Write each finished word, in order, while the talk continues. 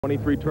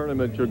23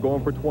 tournaments, you're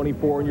going for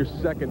 24 in your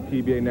second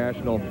PBA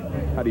National.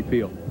 How do you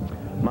feel?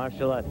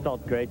 Marshall, I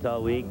felt great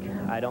all week.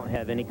 I don't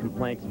have any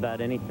complaints about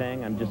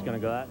anything. I'm just going to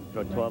go out and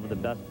throw 12 of the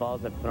best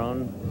balls I've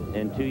thrown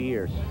in 2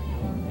 years.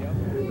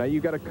 Now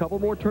you've got a couple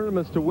more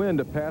tournaments to win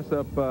to pass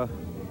up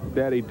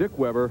Daddy Dick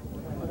Weber.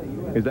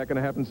 Is that going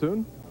to happen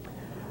soon?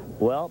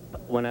 Well,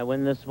 when I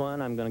win this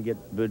one, I'm going to get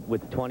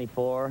with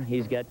 24.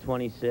 He's got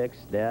 26.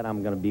 Dad,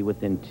 I'm going to be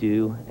within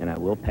 2, and I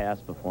will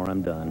pass before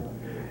I'm done.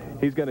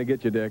 He's going to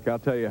get you, Dick. I'll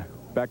tell you.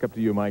 Back up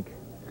to you, Mike.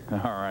 All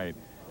right,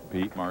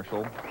 Pete,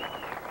 Marshall.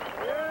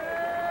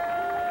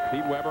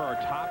 Pete Weber, our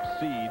top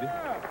seed.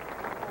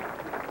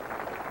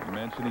 You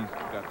mentioned he's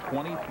got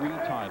 23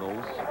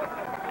 titles,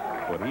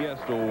 but he has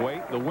to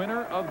await the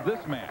winner of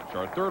this match,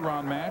 our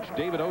third-round match,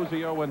 David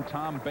Ozio and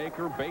Tom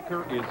Baker.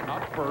 Baker is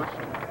up first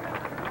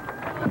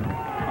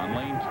on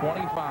lane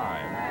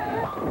 25.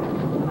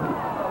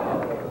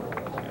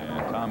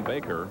 And Tom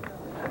Baker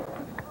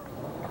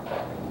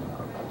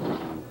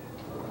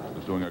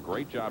is doing a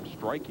great job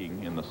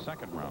striking in the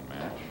second-round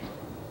match.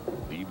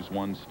 Leaves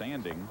one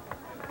standing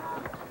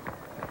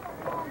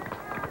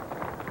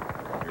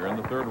here in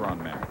the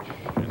third-round match.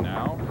 And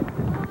now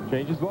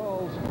changes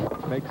balls,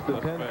 makes the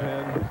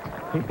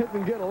 10-pin. He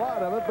doesn't get a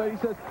lot of it, but he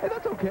says, hey,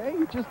 that's okay.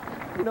 You just,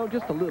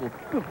 just a little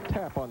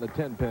tap on the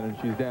 10-pin and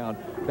she's down.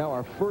 Now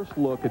our first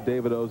look at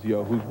David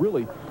Ozio, who's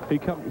really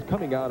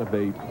coming out of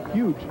a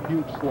huge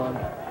slump.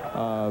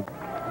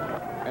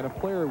 And a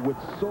player with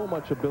so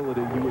much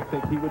ability, you would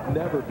think he would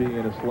never be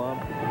in a slump.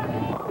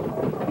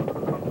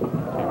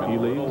 He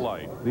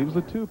leaves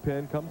the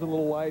 2-pin, comes a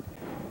little light.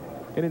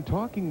 And in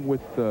talking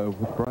with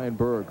Brian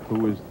Berg,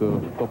 who is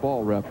the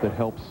ball rep that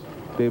helps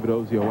David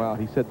Ozio out,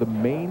 he said the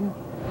main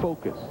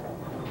focus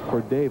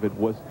for David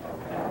was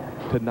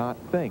to not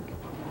think.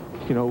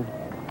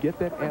 Get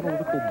that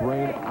analytical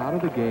brain out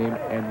of the game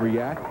and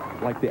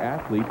react like the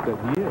athlete that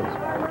he is.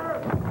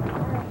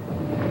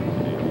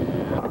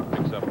 And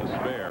picks up the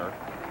spare.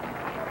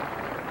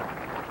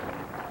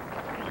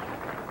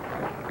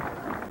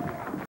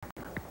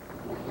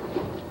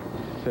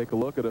 Take a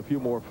look at a few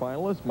more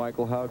finalists.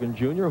 Michael Haugen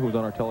Jr., who was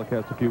on our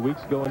telecast a few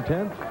weeks ago in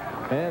 10th,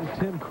 and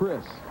Tim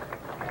Chris.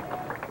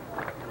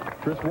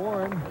 Chris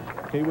Warren,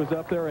 he was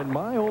up there, and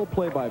my old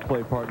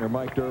play-by-play partner,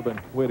 Mike Durbin.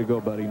 Way to go,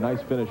 buddy.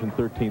 Nice finish in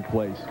 13th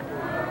place.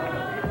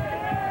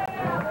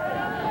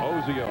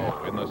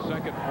 Ozio in the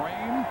second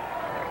frame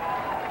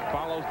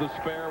follows the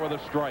spare with a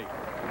strike.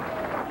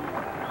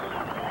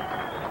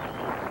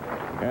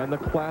 And the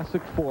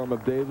classic form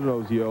of David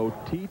Ozio,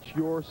 teach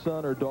your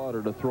son or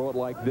daughter to throw it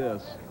like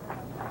this.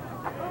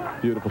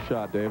 Beautiful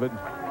shot, David.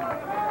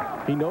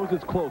 He knows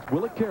it's close.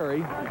 Will it carry?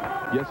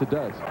 Yes, it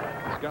does.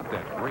 He's got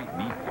that great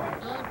knee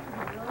flex.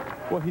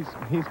 Well,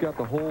 he's got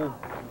the whole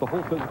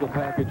physical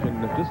package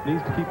and just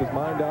needs to keep his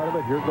mind out of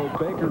it. Here goes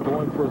Baker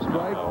going for a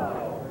strike.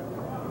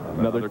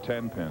 Another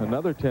 10-pin.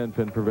 Another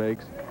 10-pin for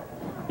Bakes.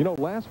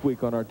 Last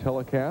week on our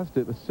telecast,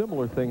 a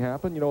similar thing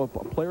happened. A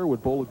player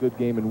would bowl a good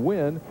game and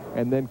win,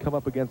 and then come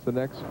up against the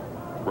next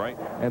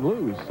and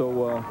lose.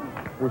 So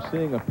we're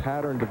seeing a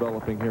pattern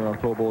developing here on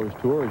Pro Bowlers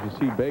Tour. As you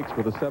see Bakes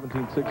with a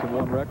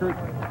 17-6-1 record,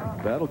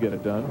 that'll get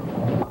it done.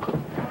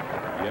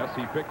 Yes,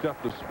 he picked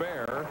up the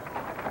spare,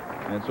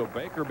 and so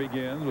Baker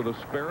begins with a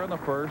spare in the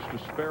first, a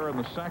spare in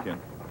the second,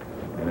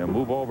 and he'll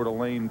move over to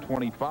lane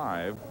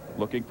 25,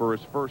 looking for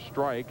his first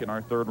strike in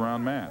our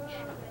third-round match.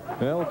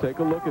 Well, take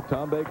a look at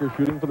Tom Baker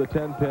shooting for the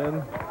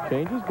 10-pin.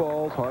 Changes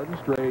balls, hard and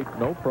straight,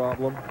 no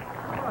problem.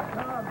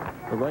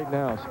 But right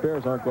now,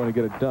 spares aren't going to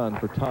get it done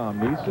for Tom.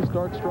 Needs to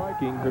start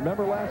striking.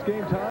 Remember last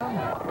game, Tom?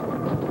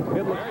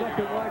 It looks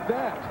something like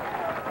that.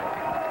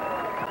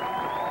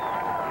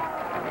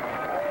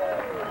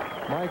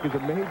 Mike, as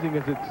amazing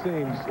as it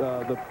seems,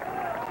 the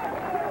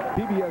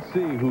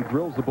PBSC, who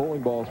drills the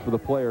bowling balls for the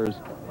players,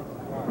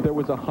 there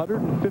was a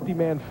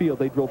 150-man field.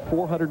 They drilled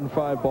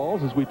 405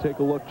 balls. As we take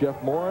a look,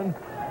 Jeff Moran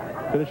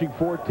finishing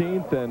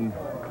 14th, and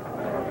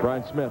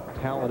Brian Smith,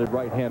 talented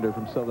right-hander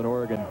from Southern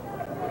Oregon.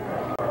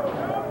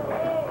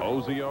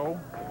 Ozio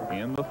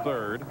in the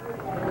third.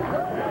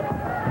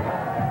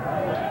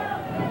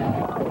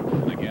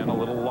 And again, a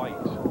little light.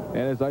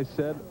 And as I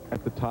said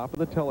at the top of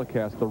the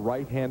telecast, the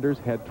right-handers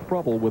had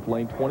trouble with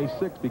lane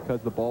 26 because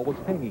the ball was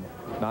hanging.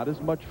 Not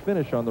as much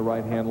finish on the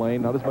right-hand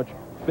lane, not as much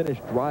finish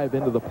drive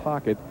into the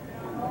pocket.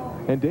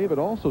 And David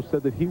also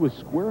said that he was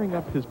squaring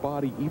up his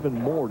body even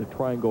more to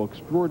try and go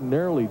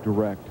extraordinarily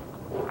direct.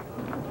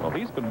 Well,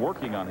 he's been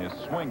working on his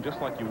swing just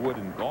like you would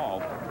in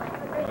golf.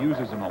 He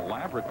uses an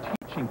elaborate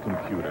teaching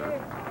computer.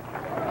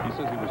 He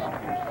says he was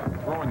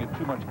throwing it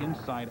too much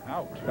inside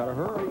out. Gotta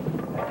hurry.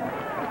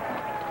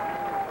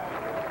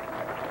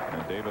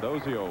 And David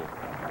Ozio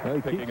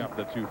picking up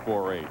the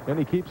 248. And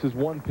he keeps his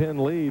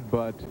 1-pin lead,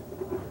 but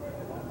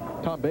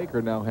Tom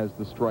Baker now has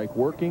the strike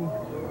working.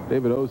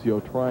 David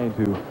Ozio trying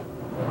to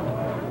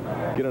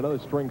get another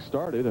string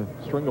started, a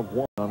string of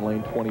 1 on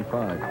lane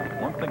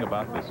 25. One thing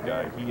about this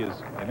guy, he is,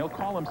 and he'll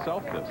call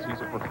himself this,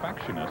 he's a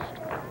perfectionist,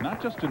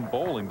 not just in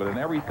bowling, but in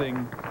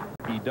everything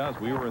he does.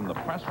 We were in the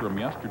press room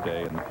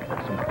yesterday and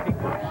some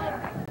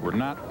papers were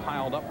not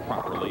piled up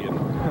properly, and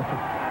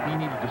he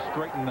needed to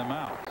straighten them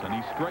out. And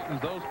he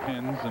straightens those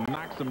pins and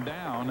knocks them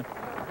down.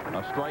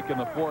 A strike in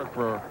the fourth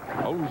for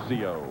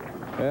Ozio.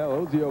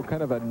 Well, Ozio,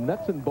 kind of a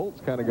nuts and bolts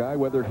kind of guy,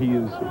 whether he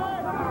is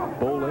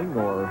bowling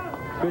or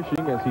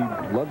fishing, as he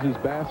loves his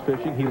bass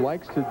fishing. He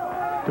likes to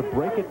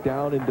break it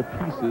down into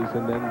pieces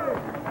and then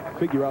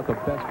figure out the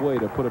best way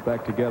to put it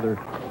back together.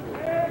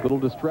 Little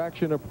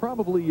distraction, or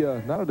probably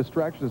not a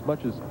distraction as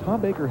much as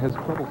Tom Baker has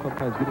trouble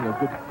sometimes getting a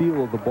good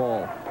feel of the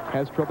ball,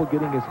 has trouble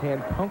getting his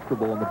hand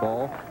comfortable in the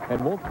ball,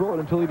 and won't throw it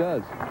until he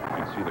does. You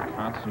can see the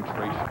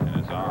concentration in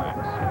his eyes.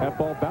 That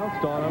ball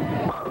bounced on him.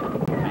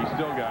 He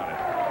still got it.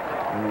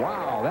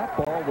 Wow, that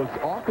ball was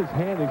off his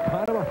hand in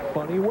kind of a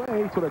funny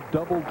way. Sort of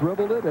double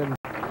dribbled it and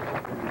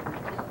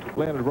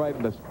landed right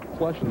in the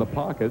flush in the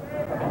pocket.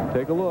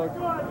 Take a look.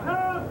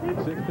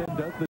 6-pin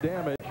does the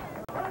damage.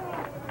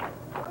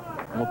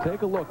 We'll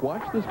take a look.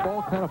 Watch this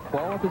ball kind of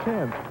fall off his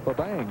hand.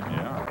 Ba-bang.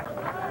 Yeah.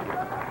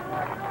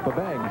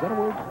 Ba-bang. Is that a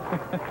word?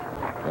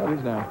 That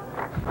is now.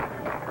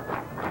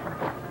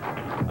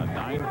 A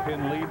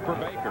 9-pin lead for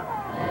Baker.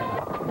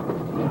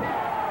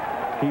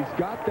 He's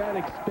got that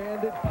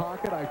expanded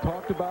pocket I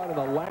talked about in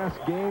the last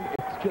game.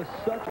 It's just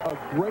such a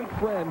great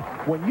friend.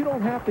 When you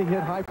don't have to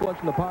hit high flush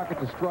in the pocket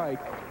to strike,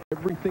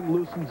 everything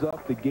loosens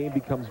up. The game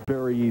becomes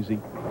very easy.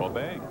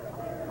 Ba-bang.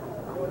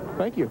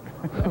 Thank you.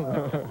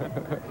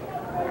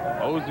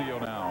 Ozio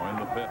now in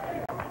the fifth.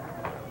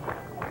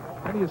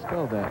 How do you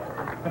spell that?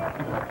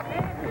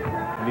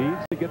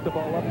 Needs to get the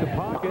ball up to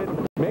pocket,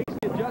 makes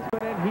the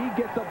adjustment, and he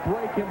gets a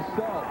break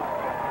himself.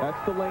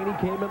 That's the lane he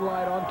came in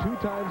light on 2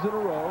 times in a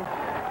row.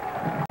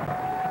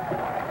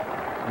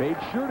 Made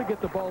sure to get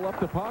the ball up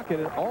to pocket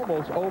and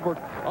almost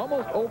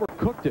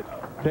overcooked it.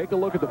 Take a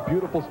look at the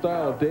beautiful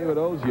style of David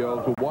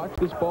Ozio to watch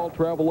this ball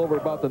travel over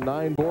about the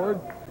 9 board.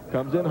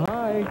 Comes in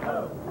high.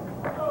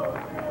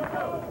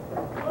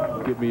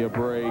 Give me a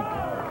break.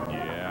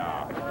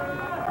 Yeah.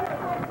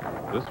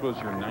 This was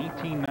your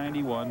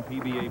 1991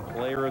 PBA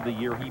Player of the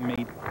Year. He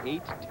made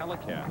 8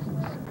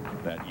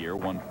 telecasts that year,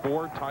 won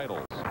 4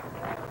 titles.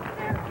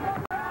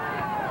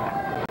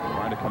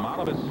 Trying to come out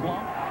of his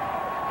slump.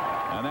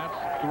 And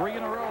that's 3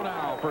 in a row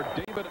now for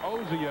David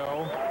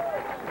Ozio.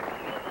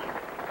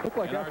 Looked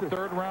like in our after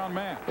third round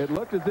match. It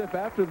looked as if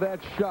after that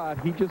shot,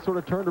 he just sort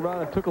of turned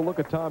around and took a look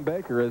at Tom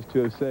Baker as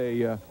to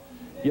say,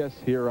 yes,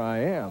 here I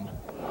am.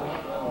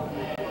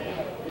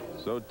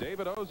 So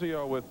David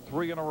Ozio with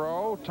 3 in a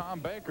row. Tom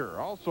Baker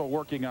also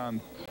working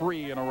on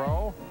 3 in a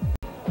row.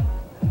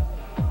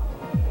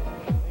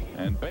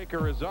 And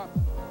Baker is up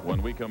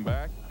when we come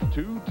back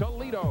to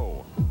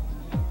Toledo.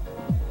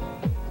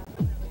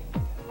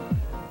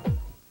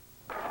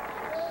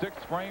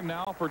 6th frame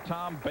now for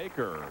Tom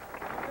Baker,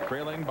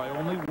 trailing by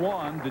only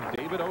 1 to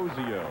David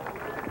Ozio.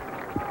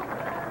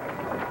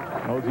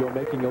 Ozio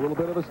making a little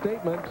bit of a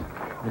statement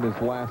in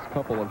his last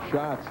couple of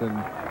shots, and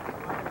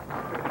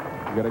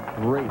we got a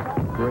great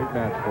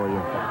match for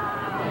you.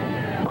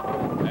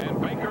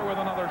 And Baker with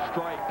another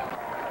strike.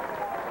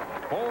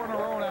 4 in a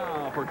row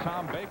now for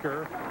Tom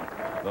Baker,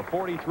 the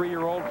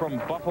 43-year-old from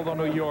Buffalo,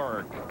 New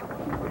York.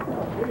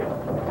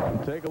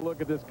 Take a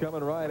look at this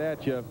coming right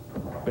at you.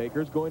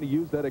 Baker's going to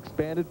use that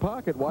expanded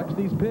pocket. Watch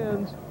these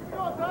pins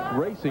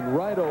racing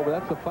right over.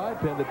 That's the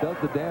 5-pin that does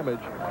the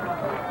damage.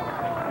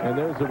 And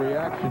there's the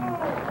reaction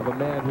of a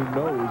man who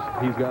knows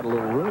he's got a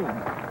little room.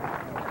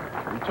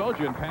 We told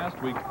you in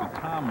past weeks that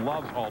Tom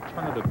loves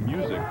alternative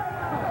music.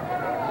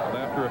 But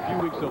after a few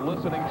weeks of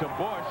listening to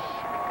Bush,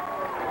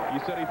 he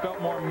said he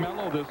felt more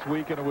mellow this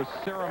week, and it was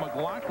Sarah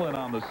McLachlan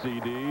on the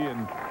CD,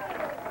 and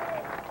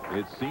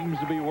it seems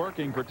to be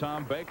working for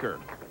Tom Baker.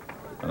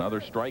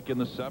 Another strike in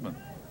the 7th,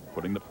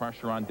 putting the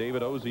pressure on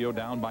David Ozio,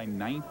 down by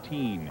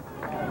 19 in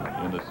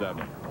the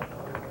 7th.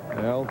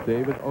 Well,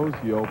 David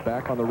Ozio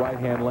back on the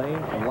right-hand lane,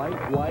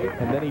 light,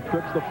 and then he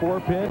trips the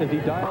 4-pin. Is he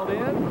dialed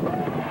in?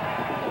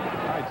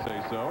 I'd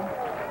say so.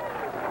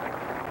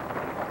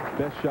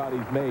 Best shot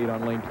he's made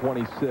on lane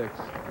 26.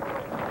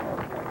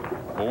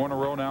 4 in a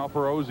row now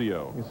for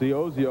Ozio. You see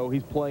Ozio,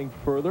 he's playing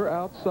further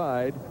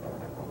outside.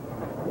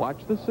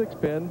 Watch the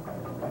 6-pin.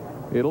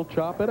 It'll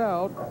chop it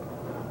out.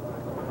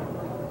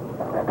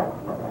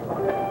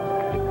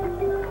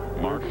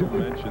 Marshall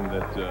mentioned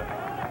that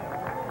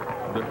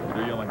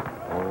they're yelling.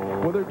 Oh,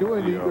 well, they're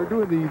doing the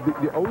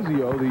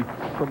Ozio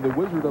from the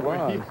Wizard of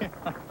Oz. Yeah.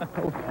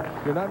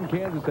 You're not in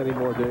Kansas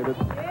anymore, David.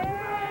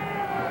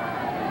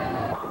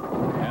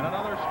 And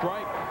another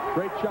strike.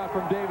 Great shot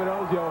from David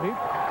Ozio.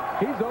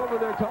 He's over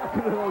there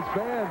talking to those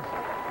fans.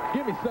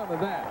 Give me some of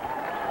that.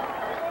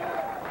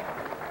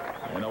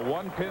 And a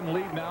 1-pin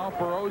lead now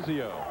for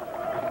Ozio.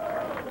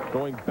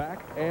 Going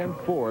back and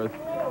forth.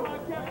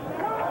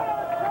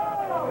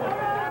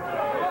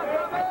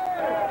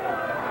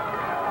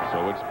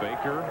 So it's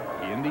Baker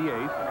in the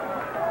 8th.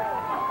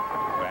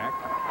 Back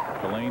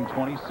to lane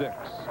 26.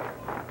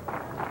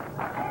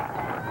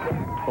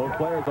 Both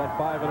players on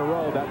 5 in a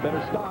row. That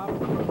better stop.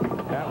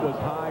 That was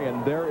high,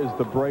 and there is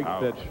the break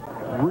that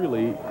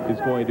really is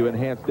going to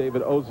enhance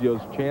David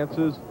Ozio's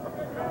chances.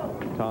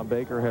 Tom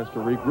Baker has to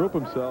regroup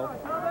himself.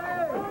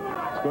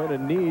 going to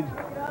need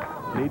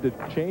to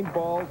change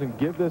balls and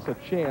give this a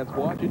chance.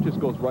 Watch, it just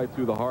goes right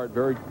through the heart.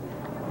 Very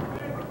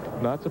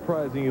not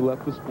surprising he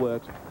left the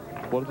split.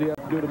 What does he have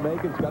to do to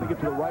make it? He's got to get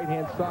to the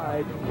right-hand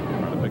side.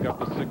 To pick up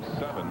the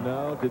 6-7.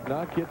 No, did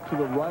not get to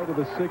the right of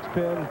the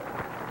 6-pin.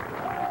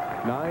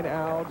 9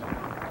 out.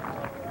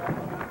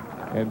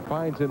 And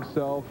finds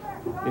himself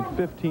in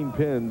 15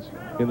 pins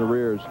in the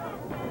rears.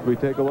 We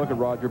take a look at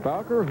Roger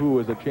Bowker, who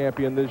is a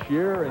champion this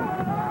year, and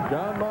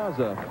John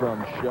Mazza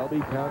from Shelby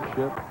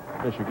Township,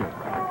 Michigan.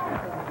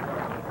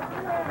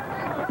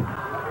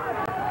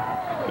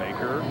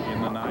 Baker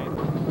in the 9th.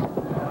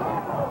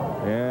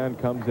 And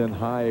comes in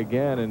high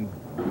again, and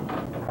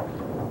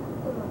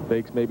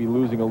Bakes maybe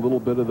losing a little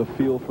bit of the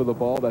feel for the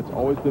ball. That's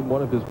always been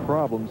one of his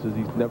problems, is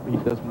he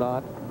does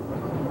not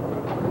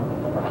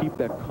keep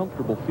that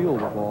comfortable feel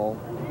of the ball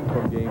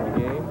from game to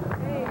game.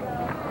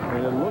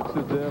 And it looks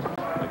as if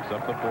Picks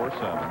up the 4-7.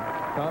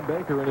 Tom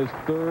Baker in his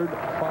 3rd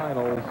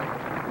finals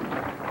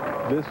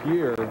this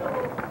year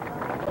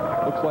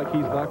looks like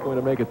he's not going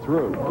to make it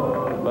through.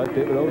 But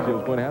David Ozio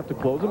is going to have to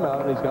close him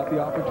out, and he's got the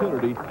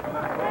opportunity.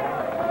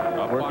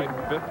 Up by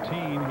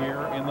 15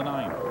 here in the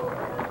 9th.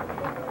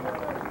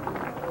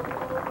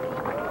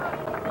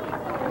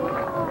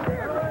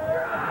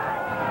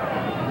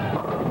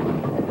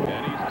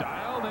 And he's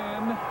dialed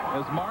in,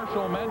 as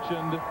Marshall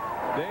mentioned.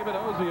 David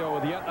Ozio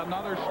with yet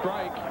another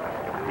strike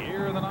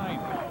here in the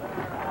 9th.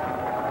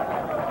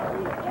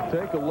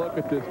 Take a look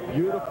at this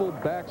beautiful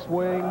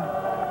backswing.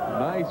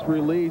 Nice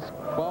release.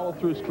 Follow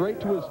through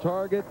straight to his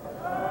target.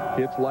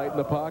 Hits light in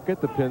the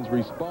pocket. The pins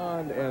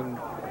respond. And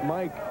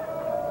Mike,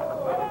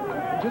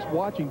 just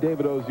watching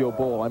David Ozio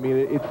bowl, I mean,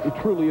 it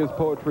truly is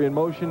poetry in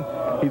motion.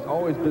 He's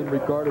always been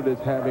regarded as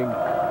having,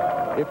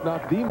 if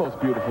not the most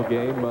beautiful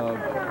game,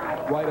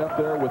 right up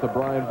there with a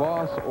Brian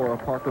Voss or a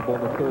Parker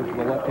Bowman III from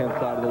the left-hand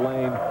side of the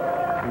lane.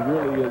 He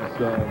really is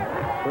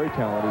very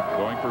talented.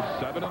 Going for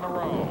 7 in a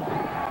row.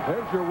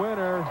 There's your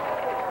winner.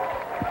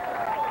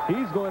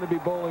 He's going to be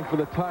bowling for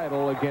the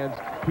title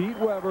against Pete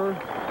Weber.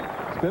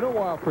 It's been a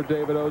while for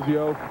David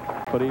Ozio,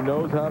 but he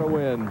knows how to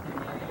win.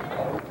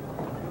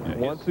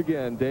 Once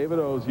again, David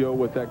Ozio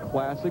with that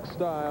classic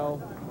style.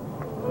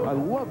 I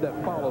love that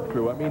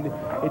follow-through. I mean,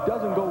 it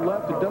doesn't go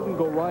left, it doesn't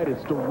go right.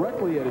 It's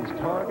directly at his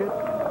target.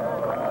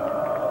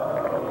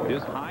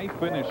 His high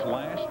finish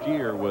last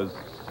year was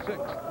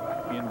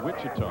 6th in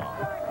Wichita.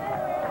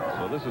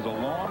 So this is a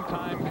long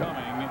time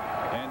coming.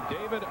 And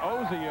David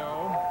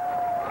Ozio.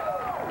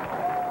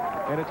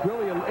 And it's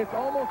really, it's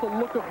almost a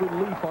look of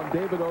relief on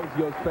David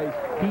Ozio's face.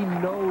 He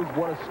knows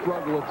what a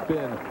struggle it's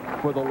been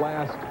for the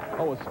last,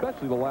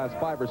 especially the last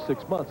 5 or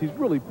 6 months. He's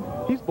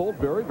bowled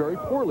very, very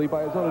poorly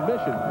by his own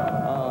admission.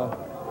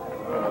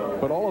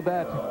 But all of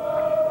that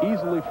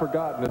easily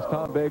forgotten as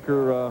Tom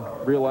Baker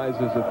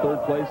realizes that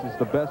 3rd place is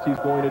the best he's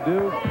going to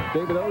do.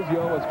 David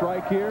Ozio, a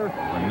strike here.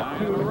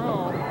 9 in a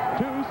row.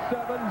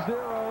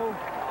 2-7-0.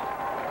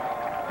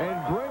 And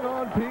bring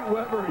on Pete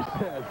Weber, he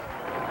says.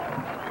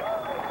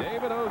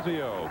 David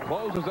Ozio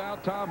closes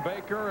out Tom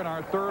Baker in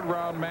our 3rd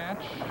round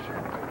match.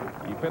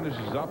 He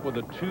finishes up with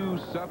a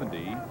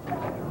 270.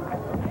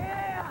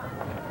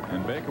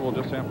 And Baker will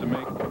just have to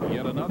make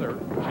yet another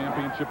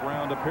championship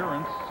round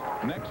appearance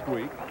next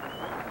week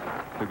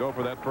to go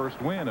for that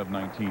first win of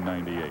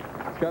 1998.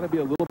 It's got to be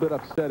a little bit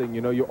upsetting.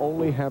 You know, you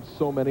only have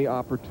so many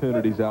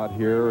opportunities out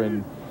here,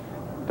 and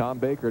Tom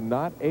Baker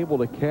not able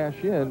to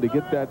cash in to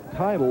get that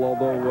title,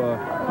 although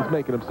he's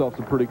making himself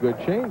some pretty good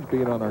change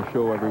being on our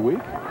show every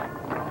week.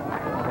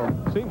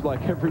 Well, seems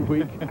like every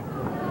week. And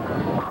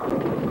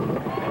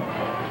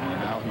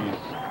now he's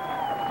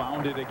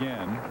found it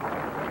again.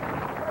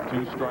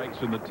 2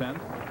 strikes in the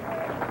 10th.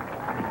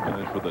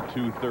 Finished with a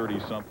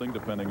 230-something,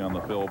 depending on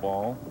the fill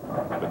ball.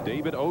 But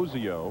David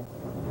Ozio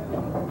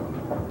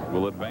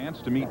will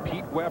advance to meet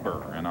Pete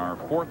Weber in our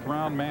 4th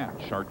round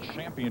match, our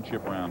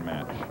championship round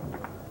match.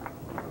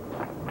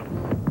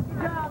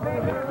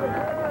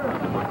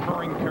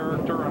 Recurring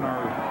character on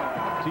our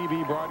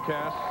TV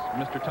broadcasts,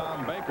 Mr.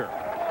 Tom Baker.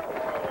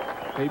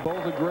 He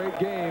bowls a great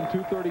game,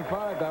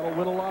 235. That'll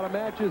win a lot of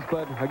matches,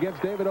 but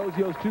against David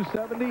Ozio's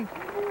 270,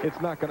 it's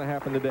not going to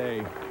happen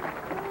today.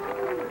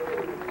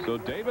 So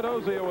David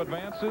Ozio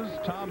advances.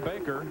 Tom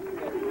Baker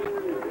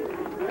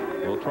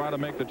will try to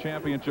make the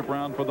championship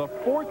round for the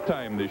 4th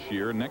time this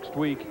year next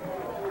week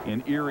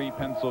in Erie,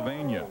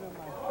 Pennsylvania.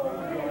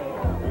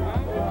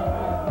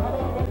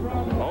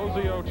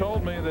 Ozio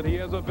told me that he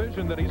has a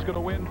vision that he's going to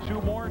win 2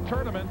 more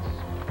tournaments.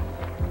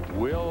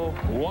 Will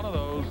one of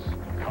those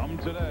come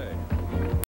today?